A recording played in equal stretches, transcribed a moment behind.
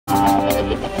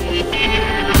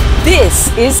This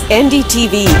is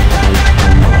NDTV,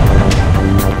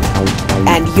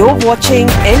 and you're watching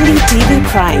NDTV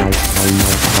Prime.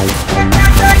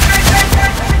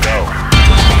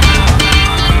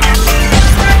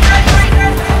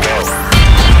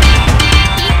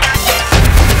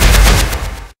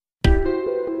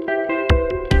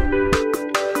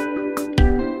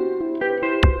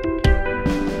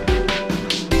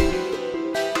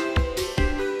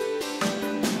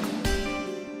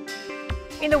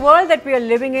 In the world that we are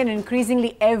living in,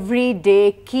 increasingly every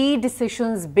day, key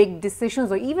decisions, big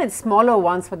decisions, or even smaller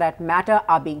ones for that matter,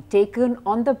 are being taken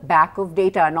on the back of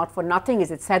data. Not for nothing is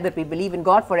it said that we believe in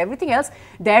God. For everything else,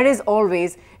 there is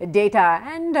always data.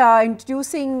 And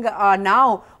introducing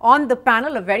now on the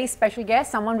panel a very special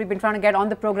guest, someone we've been trying to get on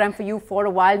the program for you for a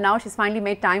while now. She's finally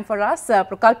made time for us.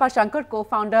 Prukalpa Sankar,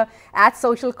 co-founder at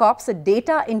SocialCops, a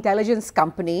data intelligence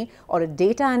company or a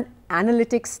data and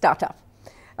analytics startup.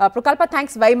 Prukalpa,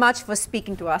 thanks very much for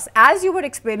speaking to us. As you were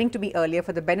explaining to me earlier,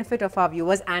 for the benefit of our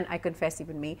viewers and I confess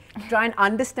even me, to try and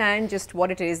understand just what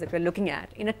it is that we're looking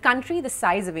at. In a country the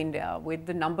size of India, with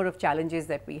the number of challenges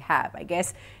that we have, I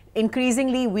guess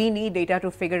increasingly we need data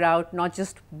to figure out not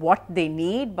just what they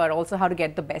need, but also how to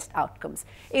get the best outcomes.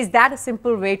 Is that a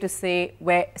simple way to say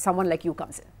where someone like you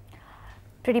comes in?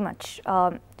 Pretty much.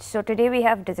 So today we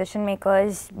have decision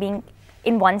makers being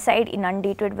in one side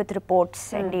inundated with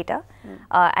reports and data,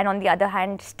 and on the other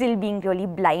hand still being really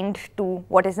blind to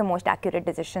what is the most accurate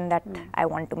decision that I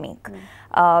want to make.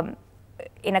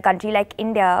 In a country like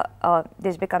India,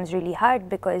 this becomes really hard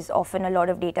because often a lot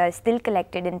of data is still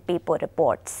collected in paper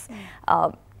reports.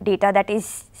 Data that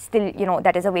is still,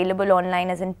 that is available online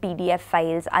as in PDF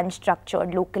files,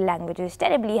 unstructured, local languages,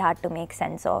 terribly hard to make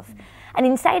sense of. And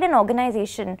inside an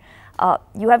organization,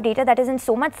 you have data that is in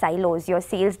so much silos. Your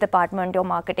sales department, your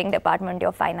marketing department,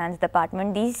 your finance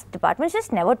department, these departments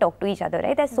just never talk to each other,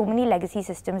 right? There's so many legacy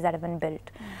systems that have been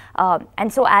built.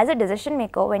 And so as a decision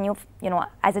maker, when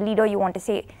as a leader, you want to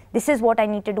say, this is what I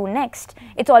need to do next,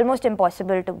 it's almost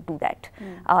impossible to do that.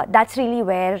 That's really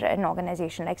where an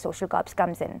organization like SocialCops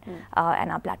comes in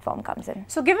and our platform comes in.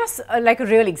 So give us like a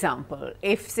real example.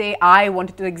 If say I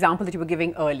wanted the example that you were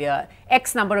giving earlier,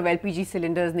 X number of LPG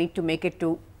cylinders need to make it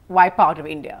to Y part of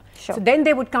India. Sure. So then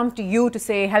they would come to you to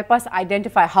say, help us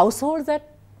identify households that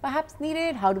perhaps need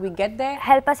it. How do we get there?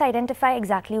 Help us identify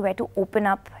exactly where to open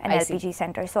up an LPG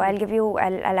center. So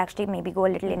I'll actually maybe go a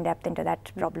little in depth into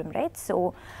that problem, right?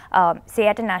 So say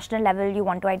at a national level, you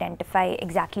want to identify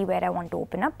exactly where I want to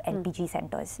open up LPG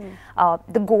centers.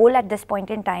 The goal at this point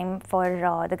in time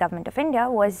for the government of India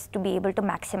was to be able to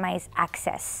maximize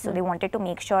access. So they wanted to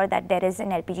make sure that there is an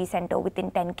LPG center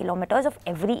within 10 kilometers of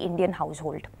every Indian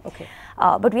household. Okay.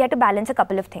 But we had to balance a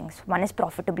couple of things. One is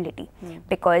profitability,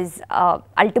 because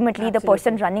ultimately the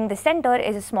person running the center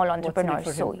is a small entrepreneur,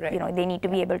 so they need to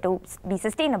be able to be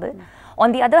sustainable.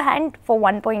 On the other hand, for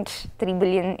 1.3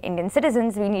 billion Indian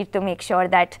citizens, we need to make sure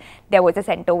that there was a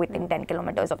center within 10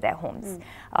 kilometers of their homes.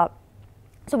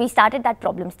 So we started that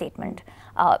problem statement.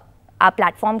 Our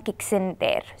platform kicks in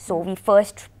there. So we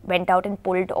first went out and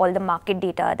pulled all the market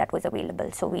data that was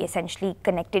available. So we essentially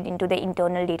connected into the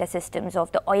internal data systems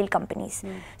of the oil companies.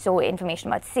 So information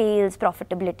about sales,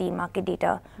 profitability, market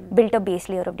data, built a base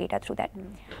layer of data through that.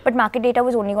 But market data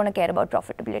was only going to care about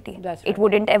profitability. That's It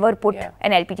wouldn't ever put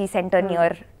an LPG center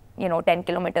near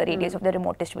 10-kilometer radius of the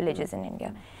remotest villages in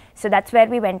India. So that's where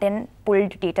we went and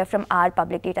pulled data from our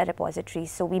public data repositories.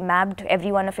 So we mapped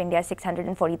every one of India's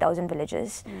 640,000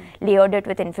 villages, layered it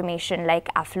with information like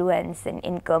affluence and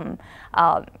income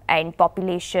and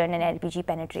population and LPG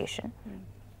penetration.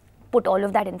 Put all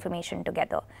of that information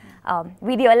together.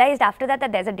 We realized after that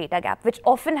there's a data gap, which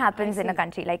often happens in a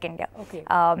country like India. Okay.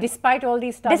 Despite all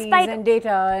these studies and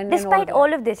data and despite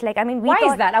all of this, why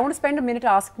is that? I want to spend a minute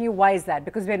asking you why is that?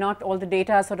 Because we're not all the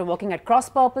data sort of working at cross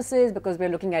purposes, because we're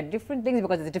looking at different things,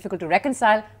 because it's difficult to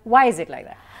reconcile. Why is it like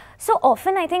that? So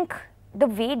often I think the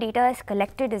way data is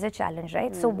collected is a challenge,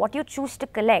 right? So what you choose to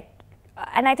collect,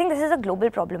 and I think this is a global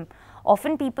problem.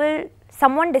 Often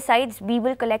someone decides we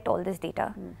will collect all this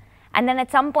data. And then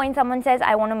at some point someone says,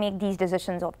 I want to make these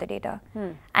decisions of the data.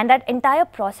 And that entire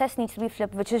process needs to be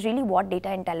flipped, which is really what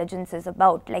data intelligence is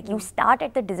about. Like you start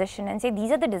at the decision and say,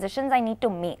 these are the decisions I need to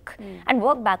make. And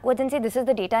work backwards and say, this is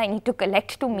the data I need to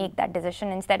collect to make that decision,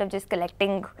 instead of just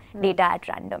collecting data at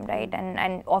random, right?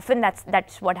 And often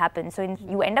that's what happens. So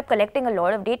you end up collecting a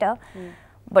lot of data,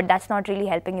 but that's not really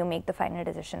helping you make the final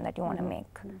decision that you want to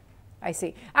make. I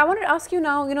see. I wanted to ask you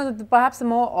now, perhaps a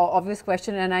more obvious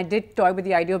question, and I did toy with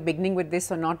the idea of beginning with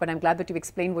this or not, but I'm glad that you've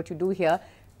explained what you do here.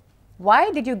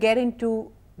 Why did you get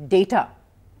into data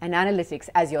and analytics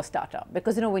as your startup?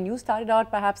 Because, you know, when you started out,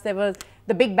 perhaps there was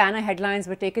the big banner headlines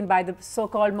were taken by the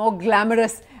so-called more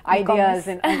glamorous ideas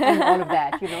and all of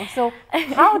that, you know. So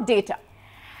how data?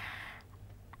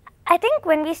 I think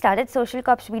when we started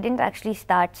SocialCops, we didn't actually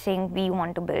start saying we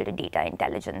want to build a data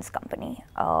intelligence company.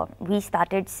 We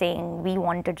started saying we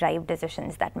want to drive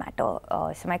decisions that matter.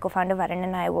 So my co-founder Varun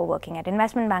and I were working at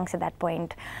investment banks at that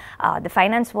point. The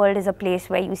finance world is a place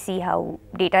where you see how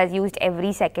data is used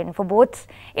every second for both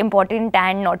important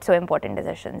and not so important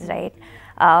decisions, right?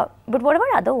 But what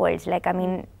about other worlds? Like, I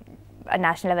mean, a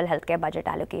national level healthcare budget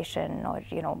allocation, or,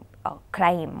 you know,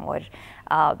 crime, or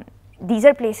these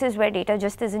are places where data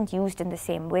just isn't used in the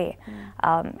same way.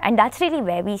 And that's really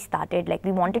where we started. Like,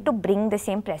 we wanted to bring the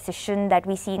same precision that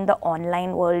we see in the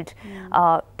online world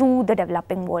to the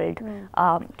developing world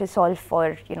to solve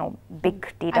for, you know,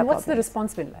 big data And what's problems. the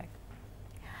response been like?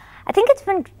 I think it's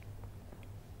been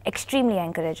extremely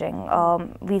encouraging.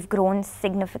 We've grown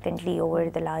significantly over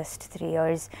the last 3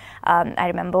 years. I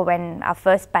remember when our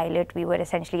first pilot, we were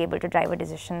essentially able to drive a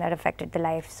decision that affected the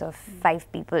lives of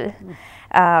 5 people.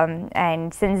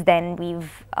 And since then,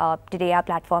 today our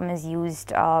platform is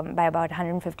used by about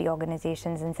 150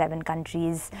 organizations in 7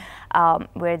 countries.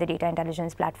 We're the data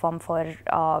intelligence platform for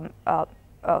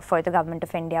the government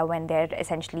of India when they're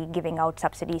essentially giving out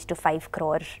subsidies to 5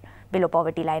 crore below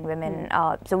poverty line women.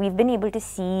 So we've been able to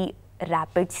see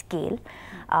rapid scale.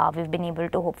 We've been able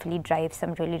to hopefully drive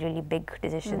some really, really big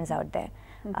decisions out there.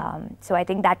 So I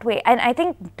think that way, and I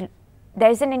think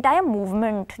there's an entire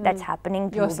movement that's happening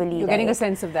globally. You're getting a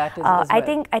sense of that as well.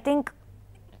 I think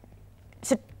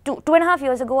so. 2.5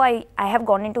 years ago, I have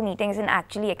gone into meetings and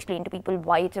actually explained to people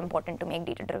why it's important to make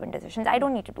data-driven decisions. I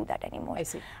don't need to do that anymore. I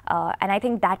see. And I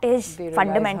think that is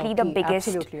fundamentally the biggest.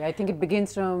 Absolutely. I think it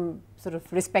begins from sort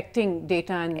of respecting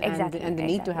data and the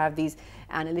need to have these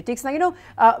analytics. Now, you know,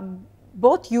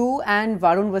 both you and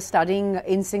Varun were studying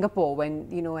in Singapore when,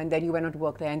 you know, and then you went on to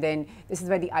work there, and then this is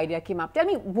where the idea came up. Tell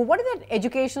me, what did that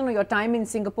education or your time in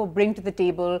Singapore bring to the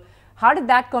table? How did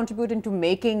that contribute into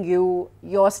making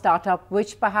your startup,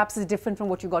 which perhaps is different from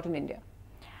what you got in India?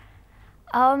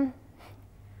 I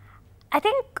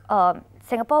think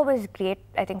Singapore was great,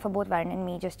 I think, for both Varun and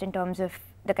me, just in terms of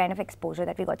the kind of exposure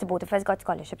that we got. So both of us got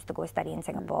scholarships to go study in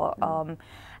Singapore.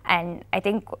 And I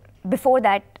think before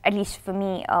that, at least for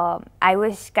me, I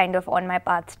was kind of on my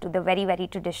path to the very, very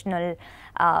traditional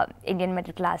Indian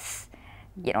middle class,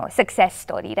 you know, success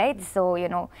story, right? So, you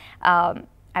know,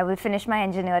 I will finish my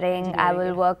engineering. I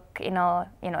will work in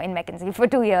McKinsey for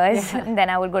 2 years, and then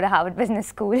I will go to Harvard Business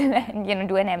School and, you know,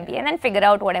 do an MBA, and then figure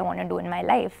out what I want to do in my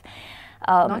life.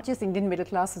 Not just Indian middle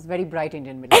class, it's very bright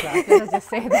Indian middle class. Let us just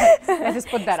say that. Let's just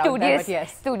put that out there. But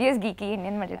yes, studious, geeky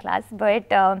Indian middle class. But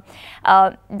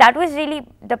that was really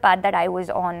the path that I was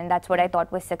on, and that's what I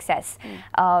thought was success.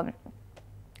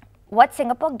 What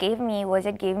Singapore gave me was,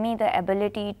 it gave me the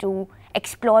ability to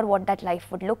explore what that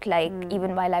life would look like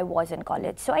even while I was in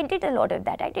college. So I did a lot of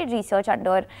that. I did research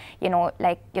under,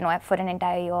 for an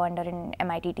entire year under an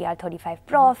MIT TR35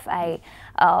 prof. I,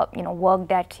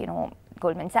 worked at,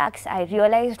 Goldman Sachs. I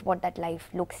realized what that life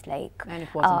looks like. And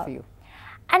it wasn't for you.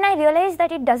 And I realized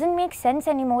that it doesn't make sense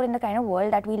anymore in the kind of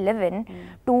world that we live in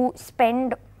to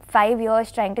spend 5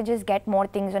 years trying to just get more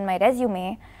things on my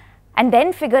resume and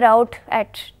then figure out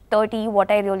at 30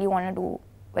 what I really want to do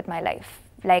with my life.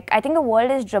 Like, I think the world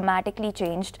has dramatically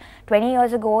changed. 20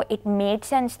 years ago, it made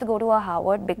sense to go to a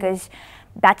Harvard because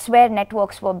that's where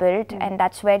networks were built and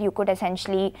that's where you could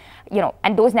essentially,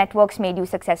 and those networks made you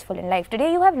successful in life.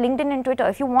 Today, you have LinkedIn and Twitter.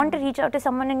 If you want to reach out to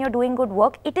someone and you're doing good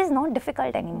work, it is not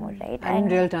difficult anymore, right? And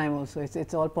in real time also.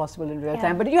 It's all possible in real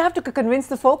time. But did you have to convince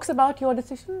the folks about your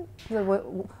decision?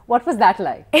 What was that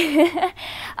like?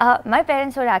 My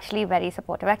parents were actually very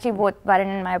supportive. Actually, both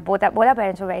Varun and both our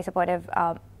parents were very supportive.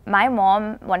 My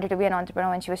mom wanted to be an entrepreneur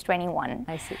when she was 21.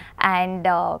 I see. And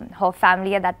her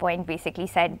family at that point basically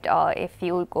said, if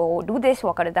you go do this,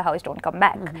 walk out of the house, don't come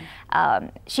back.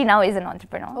 She now is an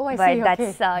entrepreneur. Oh, I but see.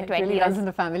 That's okay. 20 really years. Runs in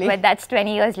the family. But that's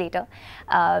 20 years later.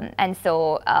 And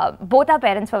so both our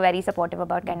parents were very supportive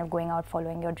about kind of going out,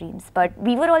 following your dreams. But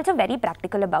we were also very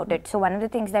practical about it. So one of the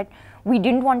things that we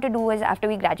didn't want to do was, after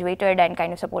we graduated and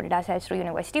kind of supported ourselves through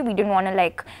university, we didn't want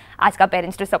to ask our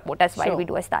parents to support us while we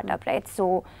do a startup, right?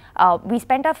 So we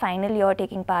spent our final year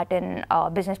taking part in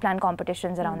business plan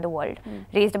competitions around the world,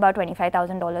 raised about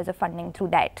 $25,000 of funding through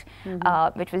that,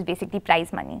 which was basically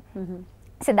prize money.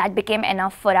 So that became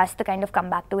enough for us to kind of come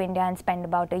back to India and spend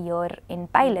about a year in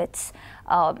pilots.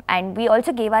 And we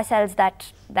also gave ourselves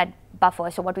that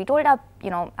buffer. So what we told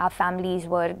our families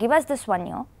were, give us this 1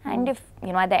 year, and if,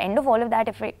 at the end of all of that,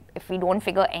 if if we don't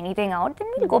figure anything out, then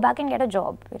we'll go back and get a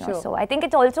job. You know? So I think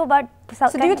it's also about.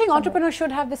 So do you think entrepreneurs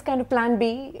should have this kind of plan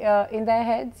B in their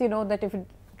heads? You know, that if you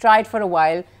try it for a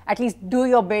while, at least do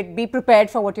your bit, be prepared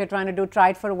for what you're trying to do, try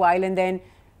it for a while, and then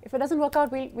if it doesn't work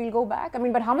out, we'll go back. I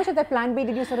mean, but how much of that plan B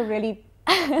did you sort of really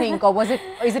think, or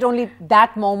is it only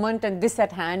that moment and this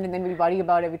at hand, and then we'll worry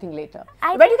about everything later?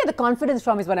 Where do you get the confidence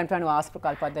from? Is what I'm trying to ask,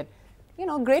 Prukalpa, that, you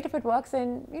know, great if it works,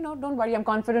 and, you know, don't worry, I'm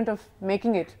confident of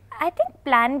making it. I think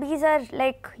plan Bs are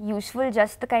like useful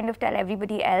just to kind of tell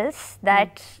everybody else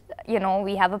that, you know,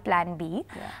 we have a plan B.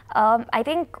 Yeah. I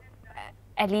think,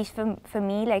 at least for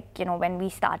me, like, you know, when we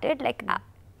started, like,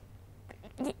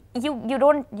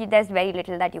 there's very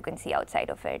little that you can see outside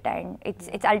of it, and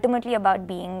it's ultimately about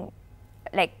being,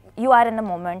 like, you are in the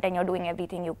moment and you're doing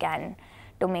everything you can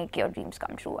to make your dreams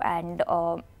come true. And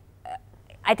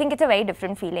I think it's a very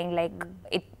different feeling, like,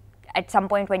 at some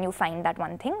point when you find that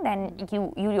one thing, then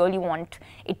you really want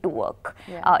it to work.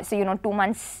 Yeah. So, you know, 2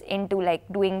 months into like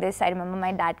doing this, I remember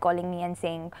my dad calling me and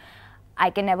saying, I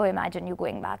can never imagine you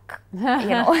going back, you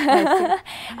know,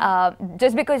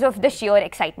 just because of the sheer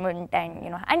excitement, and, you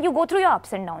know, and you go through your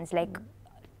ups and downs, like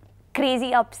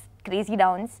crazy ups, crazy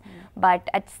downs, but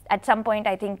at some point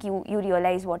I think you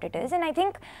realize what it is. And I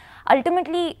think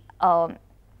ultimately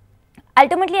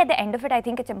at the end of it, I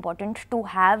think it's important to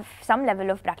have some level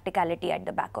of practicality at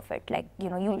the back of it. Like, you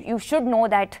know, you should know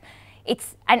that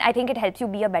and I think it helps you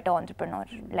be a better entrepreneur.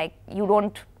 Like, you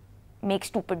don't make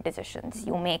stupid decisions,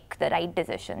 you make the right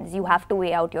decisions. You have to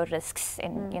weigh out your risks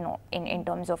in, you know, in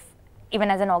terms of,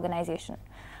 even as an organization,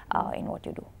 in what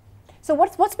you do. So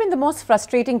what's been the most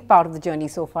frustrating part of the journey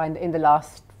so far in the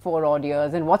last 4 odd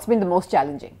years, and what's been the most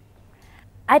challenging?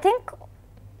 I think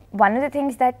one of the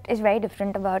things that is very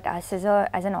different about us as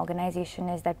an organization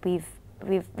is that we've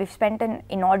spent an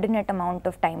inordinate amount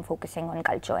of time focusing on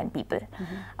culture and people.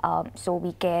 So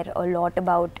we care a lot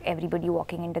about everybody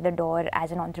walking into the door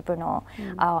as an entrepreneur,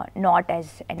 not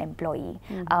as an employee.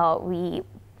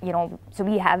 You know, so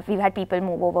we've had people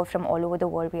move over from all over the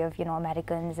world. We have, you know,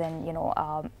 Americans and, you know,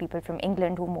 people from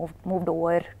England who moved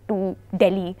over to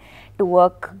Delhi to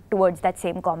work towards that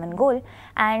same common goal.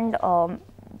 And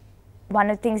one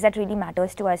of the things that really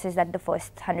matters to us is that the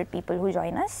first 100 people who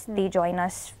join us, they join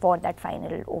us for that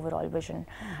final overall vision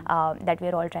that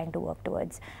we're all trying to work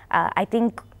towards. I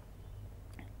think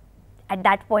at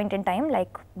that point in time,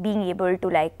 like, being able to,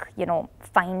 like, you know,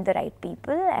 find the right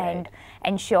people and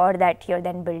ensure that you're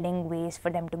then building ways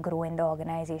for them to grow in the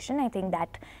organization, I think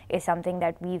that is something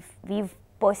that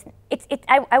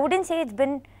I wouldn't say it's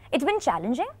been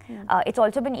challenging. It's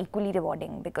also been equally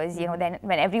rewarding, because, you know, then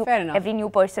when every new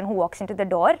person who walks into the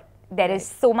door, there is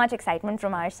so much excitement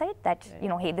from our side that, you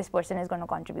know, hey, this person is going to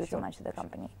contribute so much to the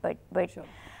company. But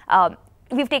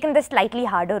we've taken the slightly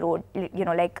harder road, you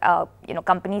know, like, you know,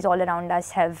 companies all around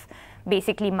us have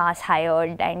basically mass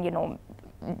hired, and, you know,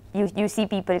 you see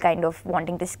people kind of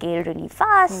wanting to scale really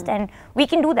fast, and we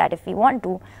can do that if we want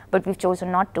to, but we've chosen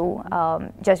not to,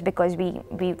 just because we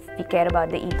care about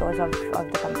the ethos of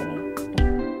the company.